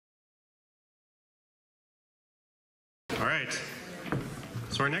right.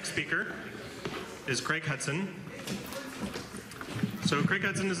 So our next speaker is Craig Hudson. So Craig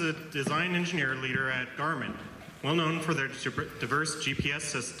Hudson is a design engineer leader at Garmin. Well known for their diverse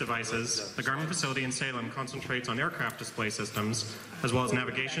GPS devices, the Garmin facility in Salem concentrates on aircraft display systems, as well as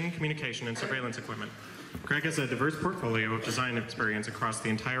navigation, communication, and surveillance equipment. Craig has a diverse portfolio of design experience across the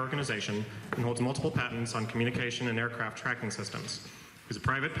entire organization and holds multiple patents on communication and aircraft tracking systems. He's a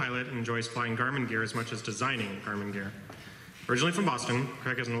private pilot and enjoys flying Garmin gear as much as designing Garmin gear. Originally from Boston,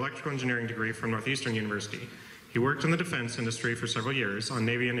 Craig has an electrical engineering degree from Northeastern University. He worked in the defense industry for several years on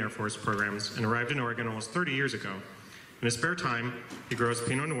Navy and Air Force programs and arrived in Oregon almost 30 years ago. In his spare time, he grows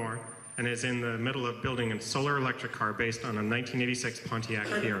Pinot Noir and is in the middle of building a solar electric car based on a 1986 Pontiac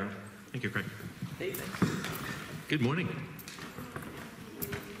Fiero. Thank you, Craig. Hey, thanks. Good morning.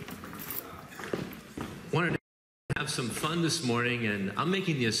 Wanted to have some fun this morning, and I'm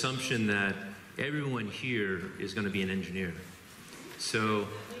making the assumption that everyone here is going to be an engineer. So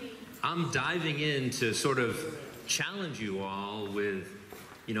I'm diving in to sort of challenge you all with,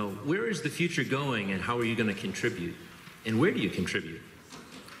 where is the future going and how are you going to contribute? And where do you contribute?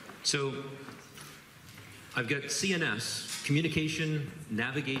 So I've got CNS, communication,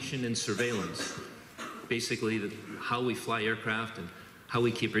 navigation, and surveillance. Basically, how we fly aircraft and how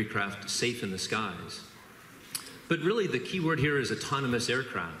we keep aircraft safe in the skies. But really, the key word here is autonomous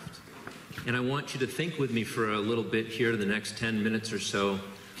aircraft. And I want you to think with me for a little bit here in the next 10 minutes or so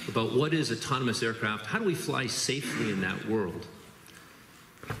about what is autonomous aircraft, how do we fly safely in that world?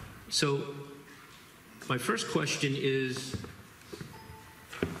 So my first question is,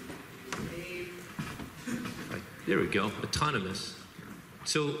 there we go, autonomous.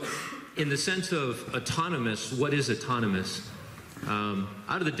 So in the sense of autonomous, what is autonomous? Out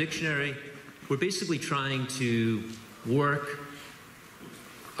of the dictionary, we're basically trying to work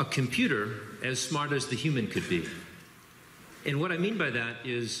a computer as smart as the human could be. And what I mean by that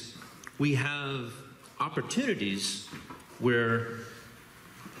is we have opportunities where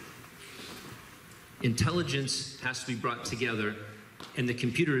intelligence has to be brought together and the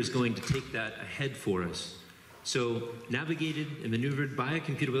computer is going to take that ahead for us. So navigated and maneuvered by a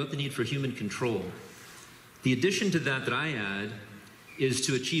computer without the need for human control. The addition to that I add is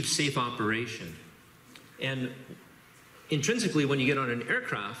to achieve safe operation. And intrinsically, when you get on an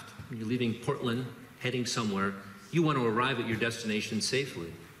aircraft, when you're leaving Portland, heading somewhere, you want to arrive at your destination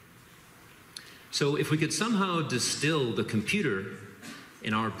safely. So if we could somehow distill the computer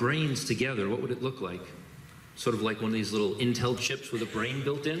and our brains together, what would it look like? Sort of like one of these little Intel chips with a brain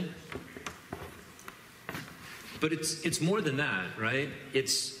built in? But it's more than that, right?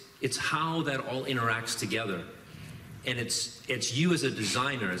 It's how that all interacts together. And it's you as a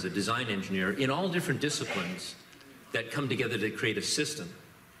designer, as a design engineer, in all different disciplines that come together to create a system.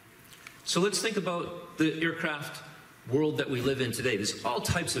 So let's think about the aircraft world that we live in today. There's all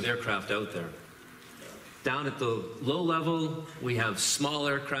types of aircraft out there. Down at the low level, we have small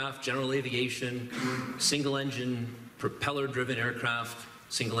aircraft, general aviation, single-engine, propeller-driven aircraft,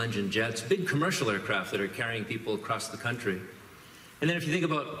 single-engine jets, big commercial aircraft that are carrying people across the country. And then if you think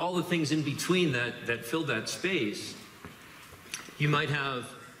about all the things in between that fill that space, you might have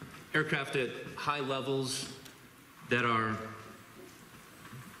aircraft at high levels that are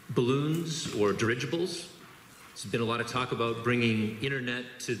balloons or dirigibles. There's been a lot of talk about bringing internet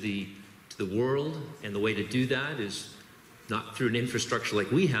to the world, and the way to do that is not through an infrastructure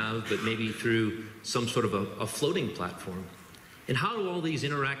like we have, but maybe through some sort of a floating platform. And how do all these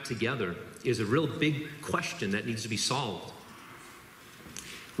interact together is a real big question that needs to be solved.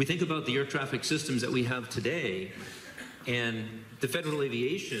 We think about the air traffic systems that we have today, and the Federal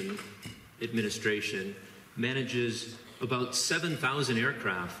Aviation Administration manages about 7,000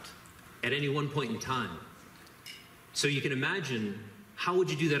 aircraft at any one point in time. So you can imagine, how would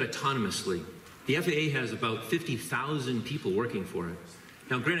you do that autonomously? The FAA has about 50,000 people working for it.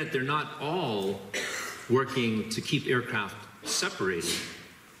 Now, granted, they're not all working to keep aircraft separated,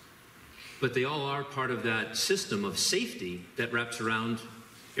 but they all are part of that system of safety that wraps around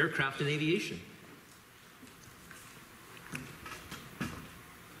aircraft and aviation.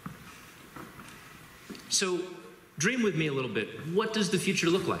 So dream with me a little bit. What does the future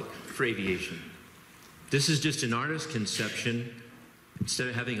look like for aviation? This is just an artist's conception. Instead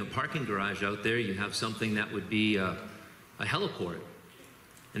of having a parking garage out there, you have something that would be a heliport.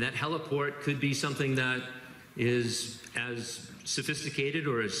 And that heliport could be something that is as sophisticated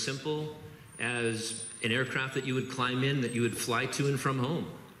or as simple as an aircraft that you would climb in, that you would fly to and from home.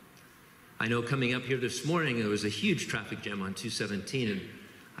 I know coming up here this morning, there was a huge traffic jam on 217, and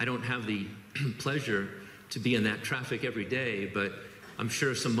I don't have the pleasure to be in that traffic every day, but I'm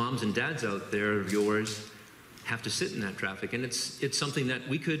sure some moms and dads out there of yours have to sit in that traffic. And it's something that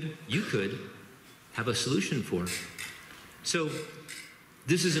you could have a solution for. So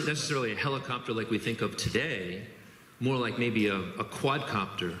this isn't necessarily a helicopter like we think of today, more like maybe a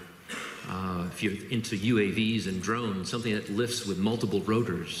quadcopter, if you're into UAVs and drones, something that lifts with multiple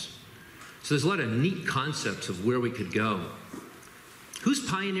rotors. So there's a lot of neat concepts of where we could go. Who's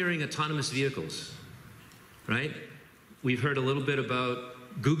pioneering autonomous vehicles, right? We've heard a little bit about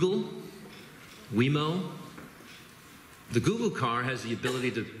Google, Waymo. The Google car has the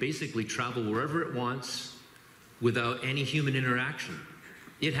ability to basically travel wherever it wants without any human interaction.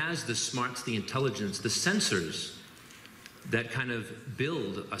 It has the smarts, the intelligence, the sensors that kind of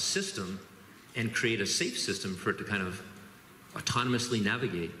build a system and create a safe system for it to kind of autonomously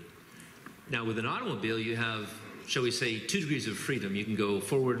navigate. Now, with an automobile, you have, shall we say, 2 degrees of freedom. You can go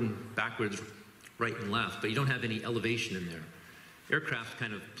forward and backwards, right and left, but you don't have any elevation in there. Aircraft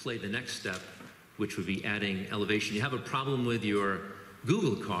kind of play the next step, which would be adding elevation. You have a problem with your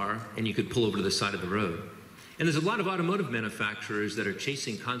Google car, and you could pull over to the side of the road. And there's a lot of automotive manufacturers that are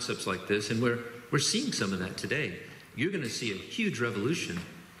chasing concepts like this, and we're seeing some of that today. You're going to see a huge revolution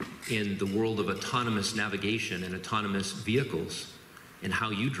in the world of autonomous navigation and autonomous vehicles and how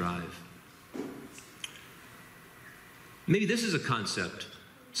you drive. Maybe this is a concept,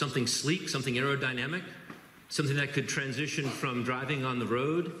 something sleek, something aerodynamic, something that could transition from driving on the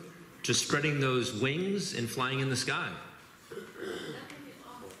road to spreading those wings and flying in the sky.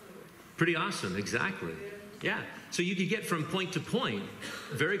 Pretty awesome, exactly. Yeah, so you could get from point to point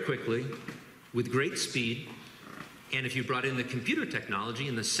very quickly with great speed, and if you brought in the computer technology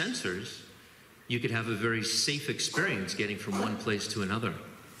and the sensors, you could have a very safe experience getting from one place to another.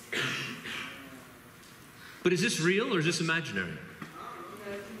 But is this real or is this imaginary?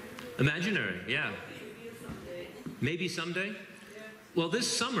 Imaginary, yeah. Maybe someday? Well, this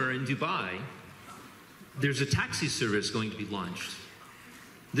summer in Dubai, there's a taxi service going to be launched.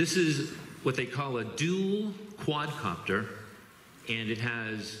 This is what they call a dual quadcopter, and it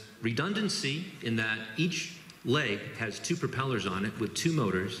has redundancy in that each leg has 2 propellers on it with 2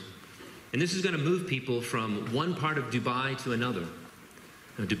 motors. And this is going to move people from one part of Dubai to another.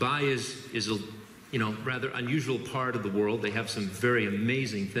 Now, Dubai is a rather unusual part of the world. They have some very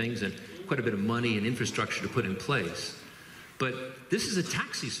amazing things and quite a bit of money and infrastructure to put in place. But this is a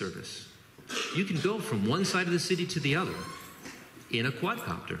taxi service. You can go from one side of the city to the other in a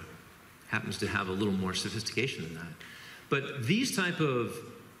quadcopter. Happens to have a little more sophistication than that. But these type of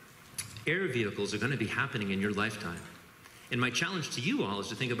air vehicles are going to be happening in your lifetime. And my challenge to you all is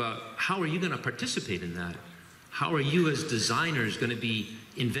to think about, how are you going to participate in that? How are you as designers going to be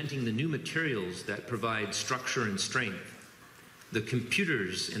inventing the new materials that provide structure and strength? The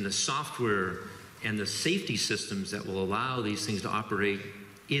computers and the software and the safety systems that will allow these things to operate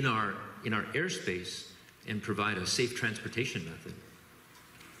in our airspace and provide a safe transportation method.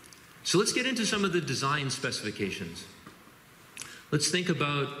 So let's get into some of the design specifications. Let's think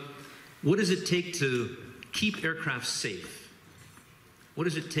about, what does it take to keep aircraft safe? What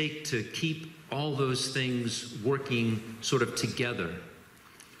does it take to keep all those things working sort of together?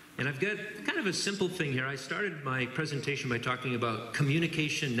 And I've got kind of a simple thing here. I started my presentation by talking about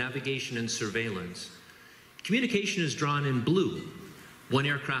communication, navigation, and surveillance. Communication is drawn in blue, one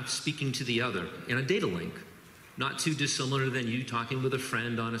aircraft speaking to the other in a data link, not too dissimilar than you talking with a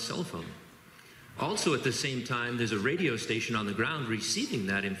friend on a cell phone. Also at the same time, there's a radio station on the ground receiving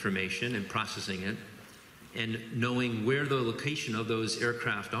that information and processing it and knowing where the location of those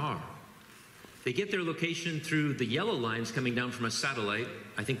aircraft are. They get their location through the yellow lines coming down from a satellite.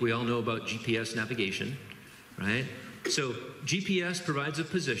 I think we all know about GPS navigation, right? So GPS provides a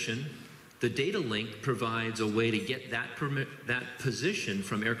position. The data link provides a way to get that position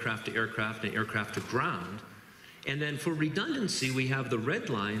from aircraft to aircraft and aircraft to ground. And then for redundancy, we have the red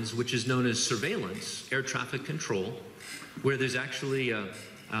lines, which is known as surveillance, air traffic control, where there's actually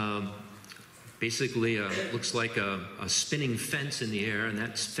looks like a spinning fence in the air, and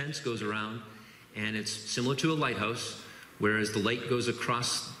that fence goes around, and it's similar to a lighthouse, whereas the light goes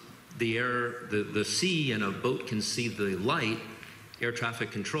across the air, the sea, and a boat can see the light. Air traffic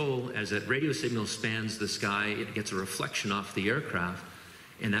control, as that radio signal spans the sky, it gets a reflection off the aircraft,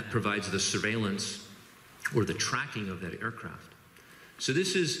 and that provides the surveillance or the tracking of that aircraft. So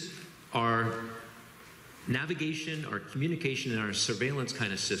this is our navigation, our communication, and our surveillance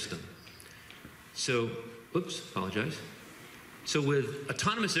kind of system. So, apologize. So with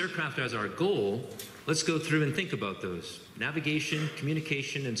autonomous aircraft as our goal, let's go through and think about those. Navigation,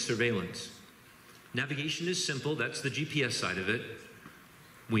 communication, and surveillance. Navigation is simple. That's the GPS side of it.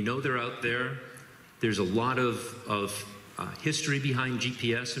 We know they're out there. There's a lot of history behind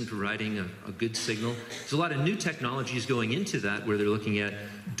GPS and providing a good signal. There's a lot of new technologies going into that where they're looking at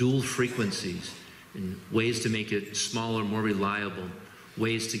dual frequencies and ways to make it smaller, more reliable,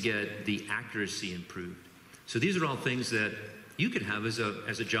 ways to get the accuracy improved. So these are all things that you could have as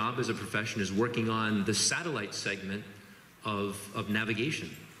a job, as a profession, is working on the satellite segment of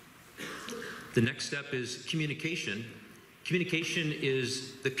navigation. The next step is communication. Communication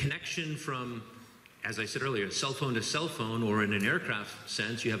is the connection from, as I said earlier, cell phone to cell phone, or in an aircraft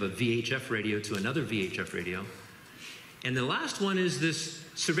sense, you have a VHF radio to another VHF radio. And the last one is this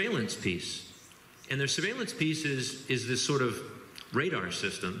surveillance piece. And the surveillance piece is this sort of radar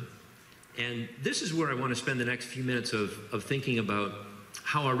system. And this is where I want to spend the next few minutes of thinking about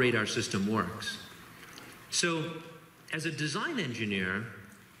how our radar system works. So, as a design engineer,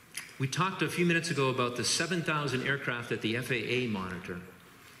 we talked a few minutes ago about the 7,000 aircraft that the FAA monitor.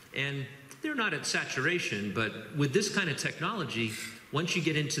 And they're not at saturation, but with this kind of technology, once you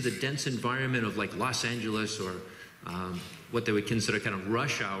get into the dense environment of like Los Angeles or what they would consider kind of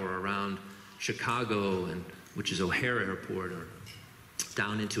rush hour around Chicago, which is O'Hare Airport, or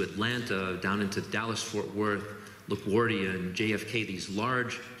down into Atlanta, down into Dallas-Fort Worth, LaGuardia, and JFK, these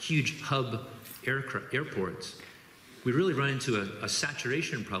large, huge hub airports, we really run into a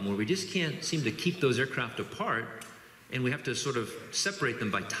saturation problem where we just can't seem to keep those aircraft apart, and we have to sort of separate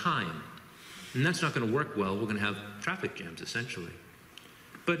them by time. And that's not going to work well. We're going to have traffic jams, essentially.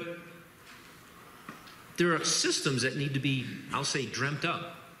 But there are systems that need to be, I'll say, dreamt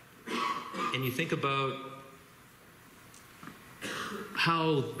up. And you think about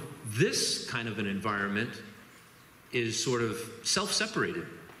how this kind of an environment is sort of self-separated.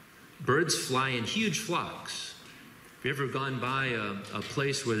 Birds fly in huge flocks. Have you ever gone by a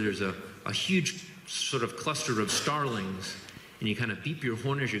place where there's a huge sort of cluster of starlings, and you kind of beep your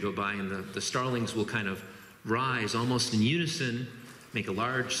horn as you go by, and the starlings will kind of rise almost in unison, make a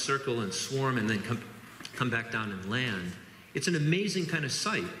large circle and swarm, and then come back down and land. It's an amazing kind of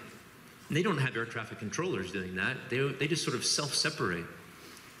sight. And they don't have air traffic controllers doing that. They just sort of self-separate.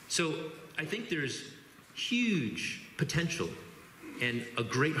 So I think there's huge potential and a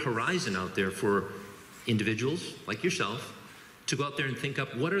great horizon out there for individuals like yourself to go out there and think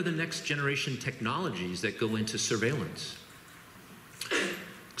up what are the next generation technologies that go into surveillance.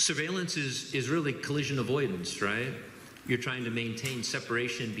 Surveillance is really collision avoidance, right? You're trying to maintain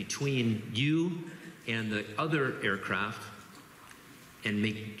separation between you and the other aircraft and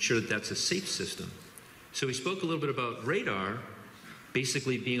make sure that that's a safe system. So we spoke a little bit about radar,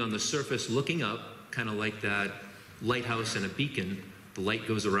 basically being on the surface looking up, kind of like that lighthouse and a beacon. The light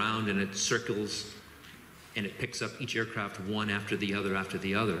goes around and it circles and it picks up each aircraft one after the other after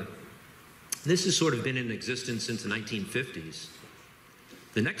the other. This has sort of been in existence since the 1950s.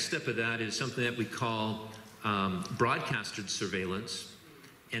 The next step of that is something that we call broadcasted surveillance.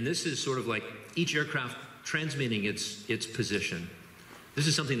 And this is sort of like each aircraft transmitting its position. This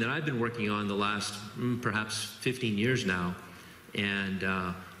is something that I've been working on the last perhaps 15 years now.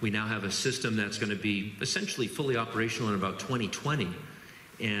 And we now have a system that's going to be essentially fully operational in about 2020.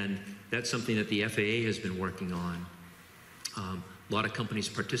 And that's something that the FAA has been working on. A lot of companies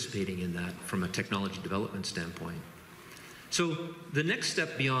participating in that from a technology development standpoint. So the next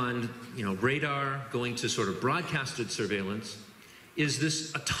step beyond radar going to sort of broadcasted surveillance is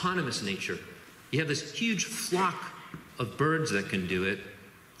this autonomous nature. You have this huge flock of birds that can do it.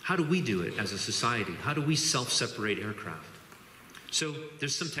 How do we do it as a society? How do we self-separate aircraft? So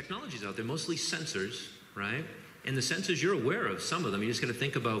there's some technologies out there, mostly sensors, right? And the sensors, you're aware of some of them. You just got to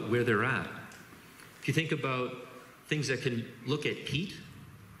think about where they're at. If you think about things that can look at heat,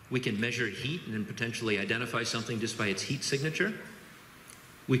 we can measure heat and then potentially identify something just by its heat signature.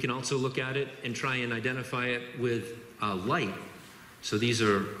 We can also look at it and try and identify it with light. So these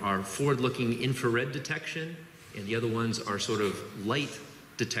are our forward-looking infrared detection, and the other ones are sort of light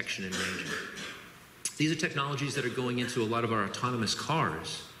detection and ranging. These are technologies that are going into a lot of our autonomous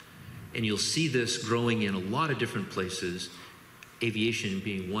cars, and you'll see this growing in a lot of different places, aviation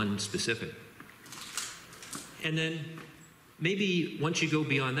being one specific. And then maybe once you go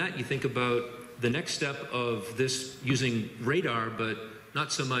beyond that, you think about the next step of this using radar, but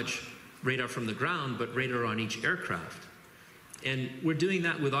not so much radar from the ground, but radar on each aircraft. And we're doing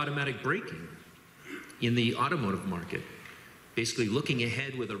that with automatic braking in the automotive market. Basically looking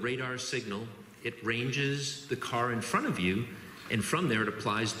ahead with a radar signal, it ranges the car in front of you, and from there it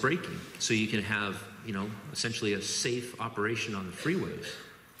applies braking. So you can have, essentially a safe operation on the freeways.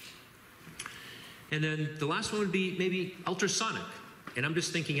 And then the last one would be maybe ultrasonic. And I'm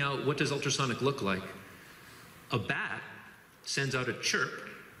just thinking out, what does ultrasonic look like? A bat sends out a chirp.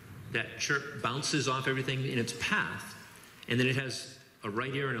 That chirp bounces off everything in its path. And then it has a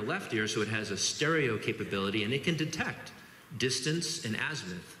right ear and a left ear, so it has a stereo capability, and it can detect distance and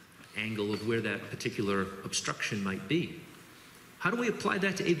azimuth, angle of where that particular obstruction might be. How do we apply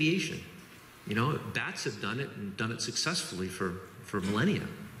that to aviation? You know, bats have done it and done it successfully for millennia.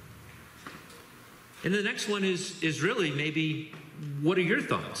 And the next one is really maybe, what are your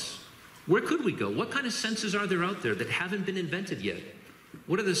thoughts? Where could we go? What kind of sensors are there out there that haven't been invented yet?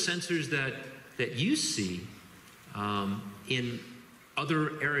 What are the sensors that you see in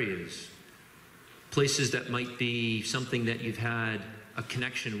other areas? Places that might be something that you've had a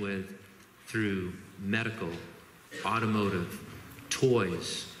connection with through medical, automotive,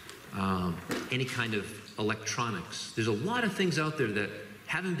 toys, any kind of electronics. There's a lot of things out there that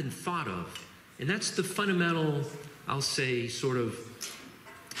haven't been thought of. And that's the fundamental, I'll say, sort of,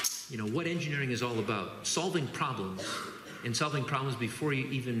 you know, what engineering is all about. Solving problems, and solving problems before you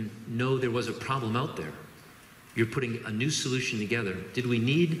even know there was a problem out there. You're putting a new solution together. Did we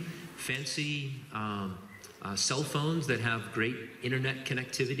need fancy cell phones that have great internet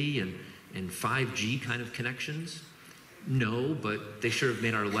connectivity and 5G kind of connections? No, but they sure have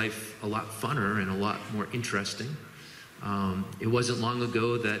made our life a lot funner and a lot more interesting. It wasn't long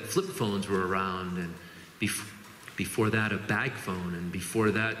ago that flip phones were around, and before that a bag phone, and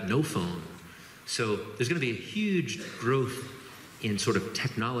before that no phone. So there's going to be a huge growth in sort of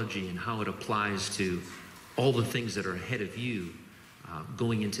technology and how it applies to all the things that are ahead of you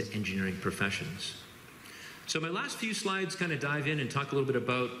going into engineering professions. So my last few slides kind of dive in and talk a little bit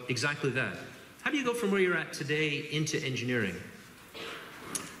about exactly that. How do you go from where you're at today into engineering?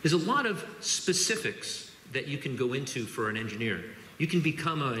 There's a lot of specifics that you can go into for an engineer. You can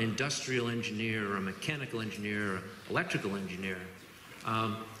become an industrial engineer or a mechanical engineer or electrical engineer.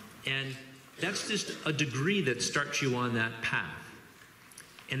 And that's just a degree that starts you on that path.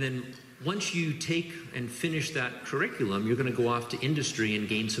 And then once you take and finish that curriculum, you're going to go off to industry and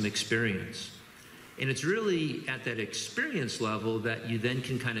gain some experience. And it's really at that experience level that you then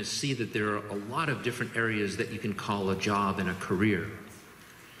can kind of see that there are a lot of different areas that you can call a job and a career.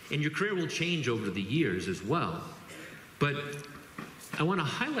 And your career will change over the years as well. But I want to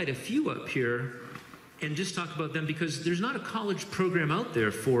highlight a few up here and just talk about them, because there's not a college program out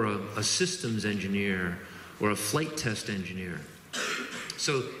there for a systems engineer or a flight test engineer.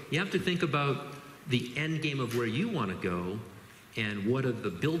 So you have to think about the end game of where you want to go and what are the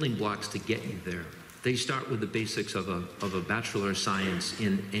building blocks to get you there. They start with the basics of a Bachelor of Science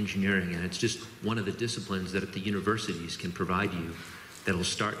in engineering, and it's just one of the disciplines that at the universities can provide you that'll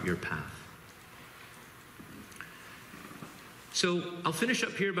start your path. So I'll finish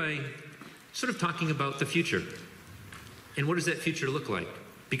up here by sort of talking about the future. And what does that future look like?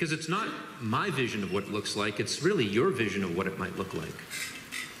 Because it's not my vision of what it looks like, it's really your vision of what it might look like.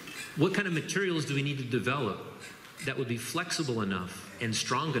 What kind of materials do we need to develop that would be flexible enough and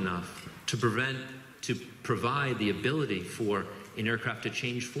strong enough to provide the ability for an aircraft to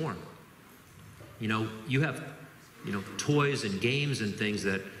change form? You know, you have toys and games and things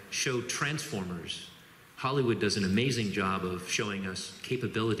that show transformers. Hollywood does an amazing job of showing us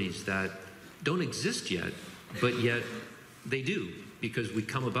capabilities that don't exist yet, but yet they do, because we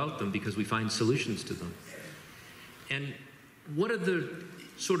come about them, because we find solutions to them. And what are the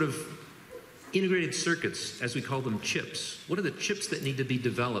sort of integrated circuits, as we call them, chips? What are the chips that need to be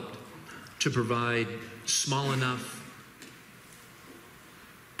developed to provide small enough,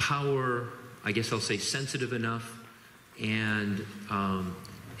 power, I guess I'll say sensitive enough, and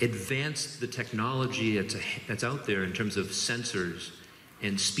advance the technology that's out there in terms of sensors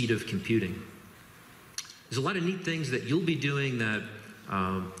and speed of computing? There's a lot of neat things that you'll be doing that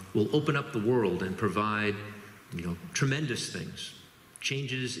will open up the world and provide, tremendous things.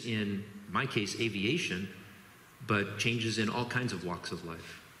 Changes in my case, aviation, but changes in all kinds of walks of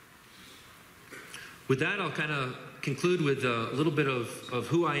life. With that, I'll kind of conclude with a little bit of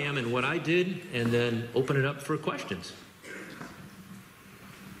who I am and what I did, and then open it up for questions.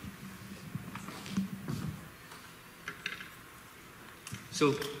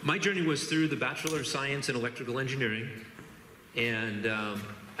 So my journey was through the Bachelor of Science in Electrical Engineering, and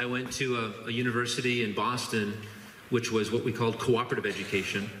I went to a university in Boston, which was what we called cooperative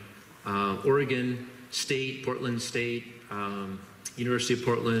education. Oregon State, Portland State, University of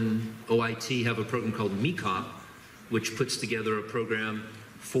Portland, OIT have a program called MECOP, which puts together a program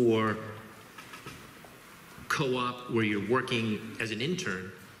for co-op where you're working as an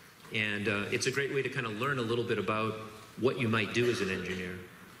intern. And it's a great way to kind of learn a little bit about what you might do as an engineer.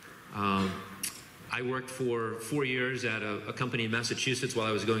 I worked for 4 years at a company in Massachusetts while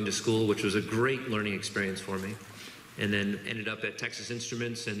I was going to school, which was a great learning experience for me. And then ended up at Texas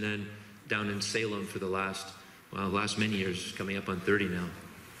Instruments, and then down in Salem for the last well, the last many years, coming up on 30 now.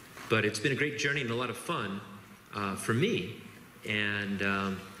 But it's been a great journey and a lot of fun for me. And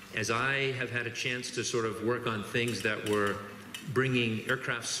as I have had a chance to sort of work on things that were bringing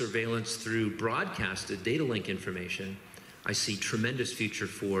aircraft surveillance through broadcasted data link information, I see tremendous future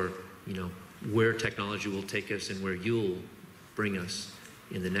for, you know, where technology will take us and where you'll bring us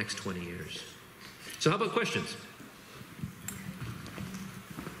in the next 20 years. So how about questions?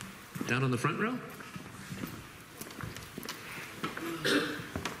 Down on the front row?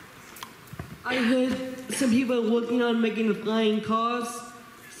 I heard some people are working on making the flying cars.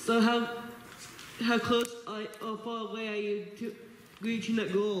 So how close or far away are you to reaching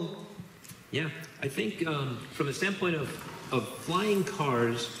that goal? Yeah, I think from the standpoint of flying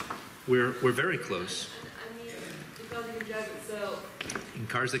cars, we're very close. I mean, the cars that can drive itself. In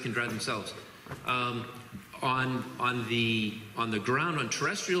cars that can drive themselves. On the ground, on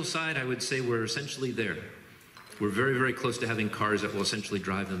terrestrial side, I would say we're essentially there. We're very, very close to having cars that will essentially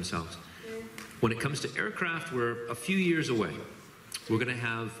drive themselves. When it comes to aircraft, we're a few years away. We're going to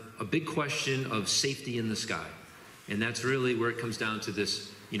have a big question of safety in the sky. And that's really where it comes down to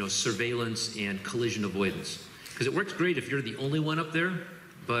this, you know, surveillance and collision avoidance. Because it works great if you're the only one up there,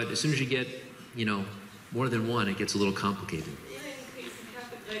 but as soon as you get, you know, more than one, it gets a little complicated.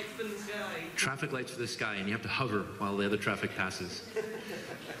 Traffic lights for the sky. Traffic lights for the sky, and you have to hover while the other traffic passes.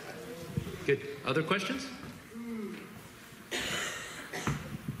 Good. Other questions?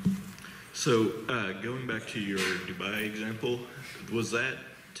 So going back to your Dubai example, was that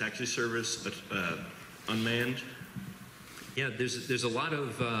taxi service unmanned? Yeah, there's a lot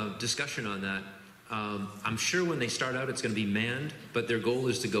of discussion on that. I'm sure when they start out it's going to be manned, but their goal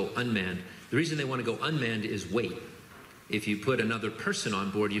is to go unmanned. The reason they want to go unmanned is weight. If you put another person on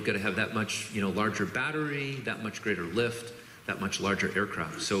board, you've got to have that much, you know, larger battery, that much greater lift, that much larger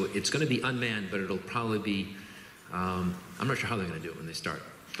aircraft. So it's going to be unmanned, but it'll probably be, I'm not sure how they're going to do it when they start.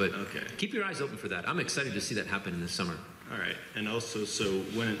 But okay, keep your eyes open for that. I'm excited to see that happen in the summer. All right, and also, so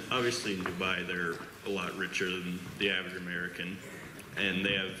when obviously in Dubai they're a lot richer than the average American, and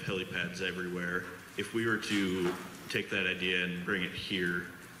they have helipads everywhere. If we were to take that idea and bring it here,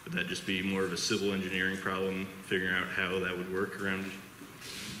 would that just be more of a civil engineering problem, figuring out how that would work around?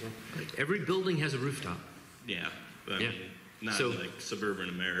 Every building has a rooftop. Yeah, but I mean, not so, like suburban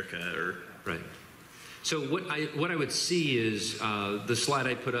America or right. So what I would see is the slide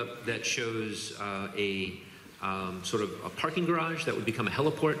I put up that shows a sort of a parking garage that would become a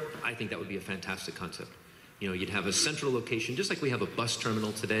heliport. I think that would be a fantastic concept. You know, you'd have a central location, just like we have a bus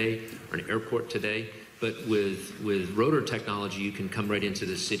terminal today or an airport today, but with rotor technology, you can come right into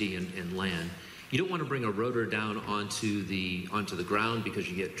the city and land. You don't want to bring a rotor down onto the ground because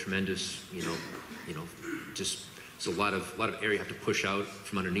you get tremendous, you know, just there's a lot of area you have to push out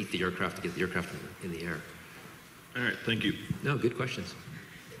from underneath the aircraft to get the aircraft in the air. All right, thank you. No, good questions.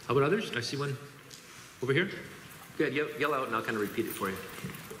 How about others? I see one over here. Good, yell out and I'll kind of repeat it for you.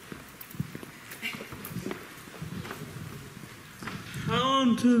 How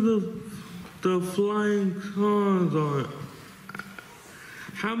into the flying cars are?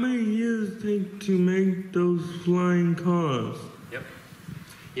 How many years take to make those flying cars? Yep.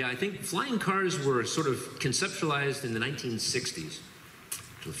 Yeah, I think flying cars were sort of conceptualized in the 1960s,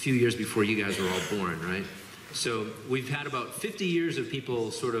 a few years before you guys were all born, right? So we've had about 50 years of people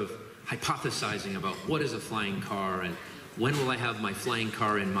sort of hypothesizing about what is a flying car and when will I have my flying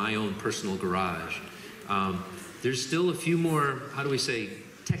car in my own personal garage. There's still a few more, how do we say,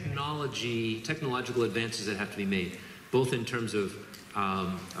 technological advances that have to be made, both in terms of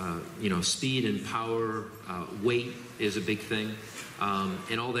you know, speed and power, weight is a big thing,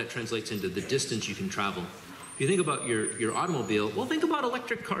 and all that translates into the distance you can travel. If you think about your automobile, well, think about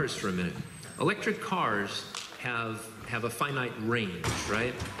electric cars for a minute. Electric cars have a finite range,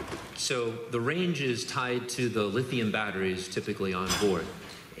 right? So the range is tied to the lithium batteries typically on board,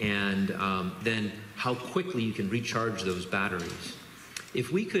 and then how quickly you can recharge those batteries.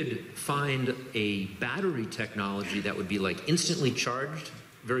 If we could find a battery technology that would be like instantly charged,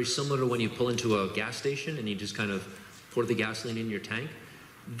 very similar to when you pull into a gas station and you just kind of pour the gasoline in your tank,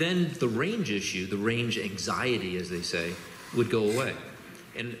 then the range issue, the range anxiety, as they say, would go away.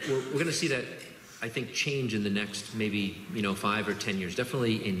 And we're going to see that, I think, change in the next maybe 5 or 10 years.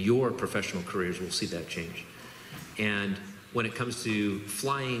 Definitely in your professional careers, we'll see that change. And when it comes to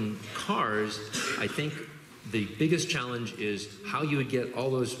flying cars, I think the biggest challenge is how you would get all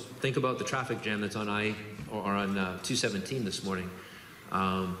those. Think about the traffic jam that's on 217 this morning.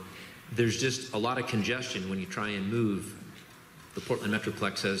 There's just a lot of congestion when you try and move. The Portland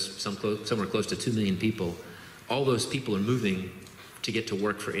Metroplex has somewhere close to 2 million people. All those people are moving to get to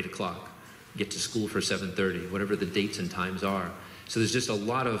work for 8 o'clock. get to school for 7:30, whatever the dates and times are. So there's just a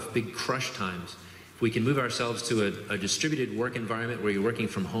lot of big crush times. If we can move ourselves to a distributed work environment where you're working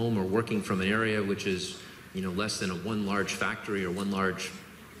from home or working from an area which is, you know, less than one large factory or one large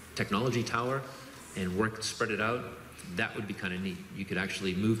technology tower, and spread it out, that would be kind of neat. You could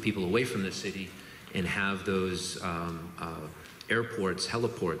actually move people away from the city and have those airports,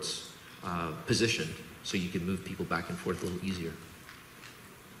 heliports positioned so you can move people back and forth a little easier.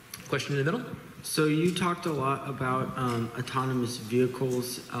 Question in the middle? So you talked a lot about autonomous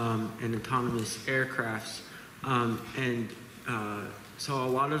vehicles and autonomous aircrafts, so a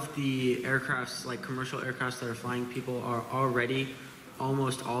lot of the aircrafts, like commercial aircrafts that are flying people, are already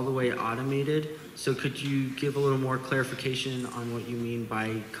almost all the way automated. So could you give a little more clarification on what you mean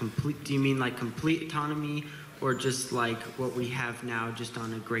by complete? Do you mean like complete autonomy, or just like what we have now, just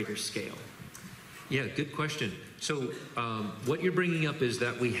on a greater scale? Yeah, good question. So what you're bringing up is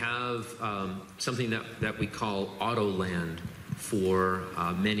that we have something that we call auto land for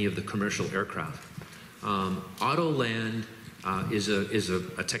many of the commercial aircraft. Auto land is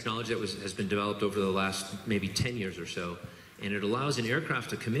a technology that has been developed over the last maybe 10 years or so, and it allows an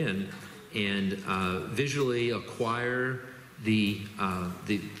aircraft to come in and visually acquire the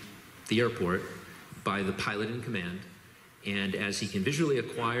airport by the pilot in command, and as he can visually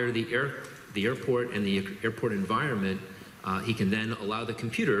acquire the airport and the airport environment, he can then allow the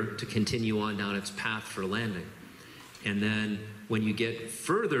computer to continue on down its path for landing. And then when you get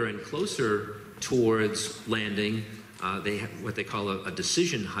further and closer towards landing, they have what they call a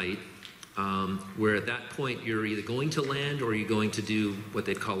decision height, where at that point you're either going to land or you're going to do what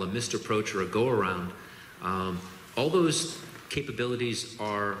they call a missed approach or a go-around. All those capabilities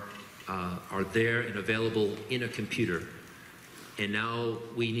are there and available in a computer. And now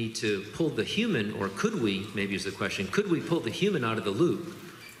we need to pull the human, or could we, maybe is the question, could we pull the human out of the loop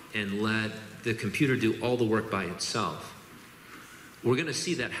and let the computer do all the work by itself? We're going to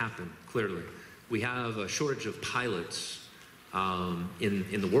see that happen, clearly. We have a shortage of pilots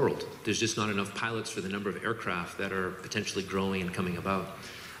in the world. There's just not enough pilots for the number of aircraft that are potentially growing and coming about.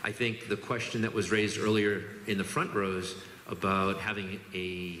 I think the question that was raised earlier in the front rows about having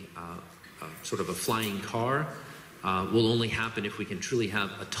a sort of a flying car will only happen if we can truly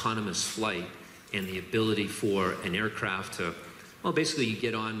have autonomous flight and the ability for an aircraft to, well, basically you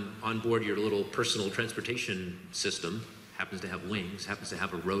get on board your little personal transportation system, happens to have wings, happens to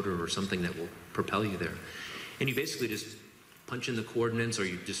have a rotor or something that will propel you there. And you basically just punch in the coordinates, or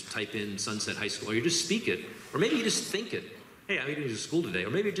you just type in Sunset High School, or you just speak it, or maybe you just think it. Hey, I'm going to school today.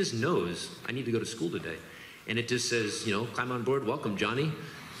 Or maybe it just knows, I need to go to school today. And it just says, you know, climb on board, welcome, Johnny.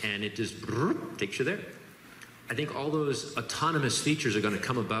 And it just takes you there. I think all those autonomous features are going to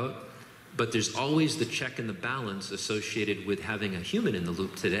come about, but there's always the check and the balance associated with having a human in the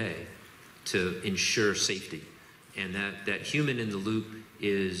loop today to ensure safety. And that human in the loop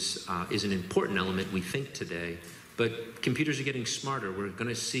is an important element, we think, today. But computers are getting smarter. We're going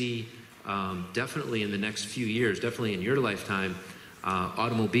to see definitely in the next few years, definitely in your lifetime,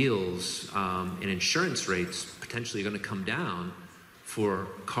 automobiles and insurance rates potentially are going to come down for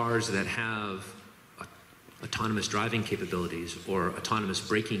cars that have autonomous driving capabilities or autonomous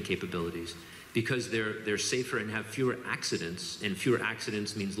braking capabilities, because they're safer and have fewer accidents, and fewer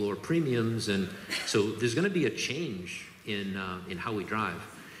accidents means lower premiums, and so there's going to be a change in how we drive.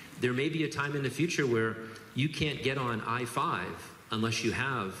 There may be a time in the future where you can't get on I-5 unless you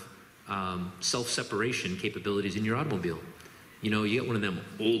have self-separation capabilities in your automobile. You know, you get one of them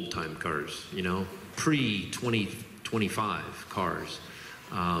old-time cars, you know, pre-2025 cars.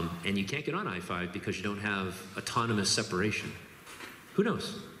 And you can't get on I-5 because you don't have autonomous separation. Who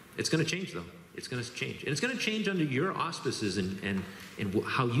knows? It's going to change, though. It's going to change. And it's going to change under your auspices and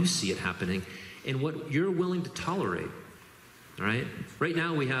how you see it happening and what you're willing to tolerate. All right? Right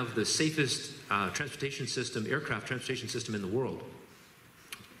now, we have the safest transportation system, aircraft transportation system in the world.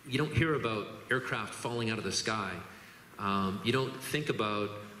 You don't hear about aircraft falling out of the sky. You don't think about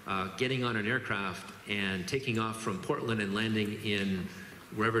getting on an aircraft and taking off from Portland and landing in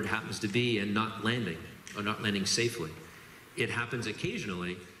wherever it happens to be and not landing, or not landing safely. It happens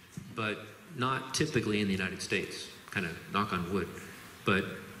occasionally, but not typically in the United States, kind of knock on wood. But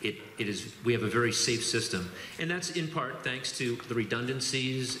we have a very safe system. And that's in part thanks to the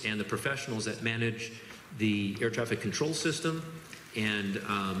redundancies and the professionals that manage the air traffic control system and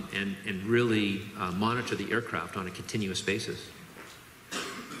really monitor the aircraft on a continuous basis.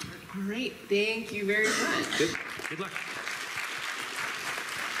 All right, thank you very much. Good luck.